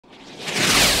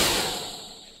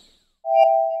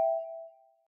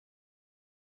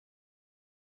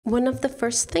One of the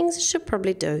first things you should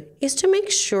probably do is to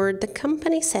make sure the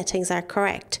company settings are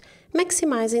correct,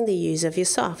 maximizing the use of your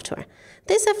software.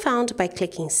 These are found by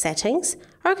clicking Settings,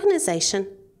 Organization,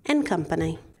 and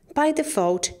Company. By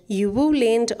default, you will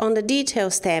land on the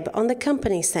Details tab on the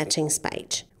Company Settings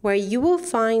page, where you will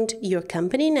find your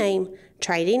company name,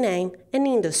 trading name, and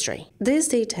industry. These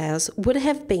details would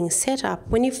have been set up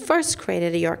when you first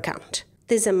created your account.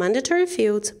 These are mandatory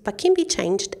fields but can be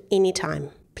changed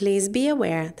anytime. Please be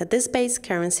aware that this base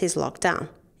currency is locked down.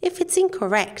 If it's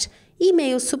incorrect,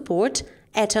 email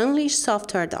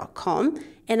support@unleashsoftware.com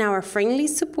and our friendly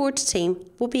support team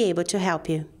will be able to help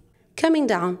you. Coming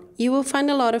down, you will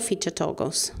find a lot of feature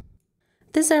toggles.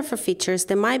 These are for features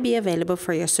that might be available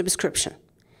for your subscription.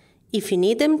 If you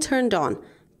need them turned on,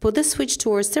 put the switch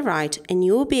towards the right and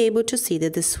you will be able to see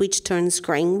that the switch turns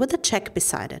green with a check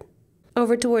beside it.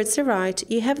 Over towards the right,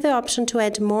 you have the option to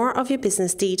add more of your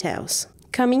business details.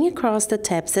 Coming across the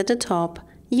tabs at the top,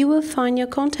 you will find your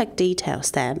Contact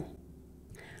Details tab.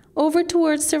 Over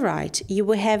towards the right, you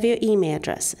will have your email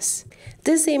addresses.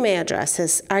 These email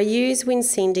addresses are used when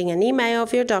sending an email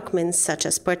of your documents such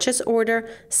as purchase order,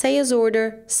 sales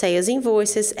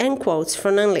invoices, and quotes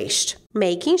from Unleashed,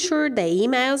 making sure the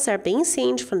emails are being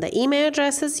sent from the email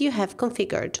addresses you have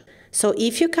configured. So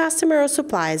if your customer or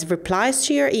supplier replies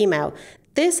to your email,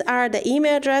 these are the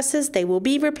email addresses they will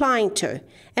be replying to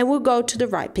and will go to the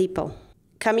right people.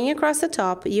 Coming across the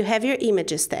top, you have your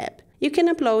Images tab. You can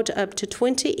upload up to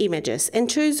 20 images and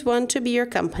choose one to be your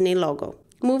company logo.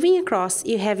 Moving across,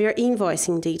 you have your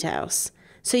invoicing details,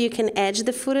 so you can add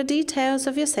the footer details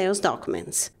of your sales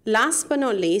documents. Last but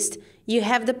not least, you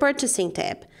have the Purchasing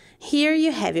tab. Here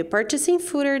you have your purchasing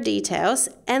footer details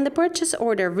and the purchase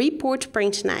order report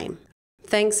print name.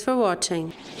 Thanks for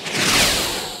watching.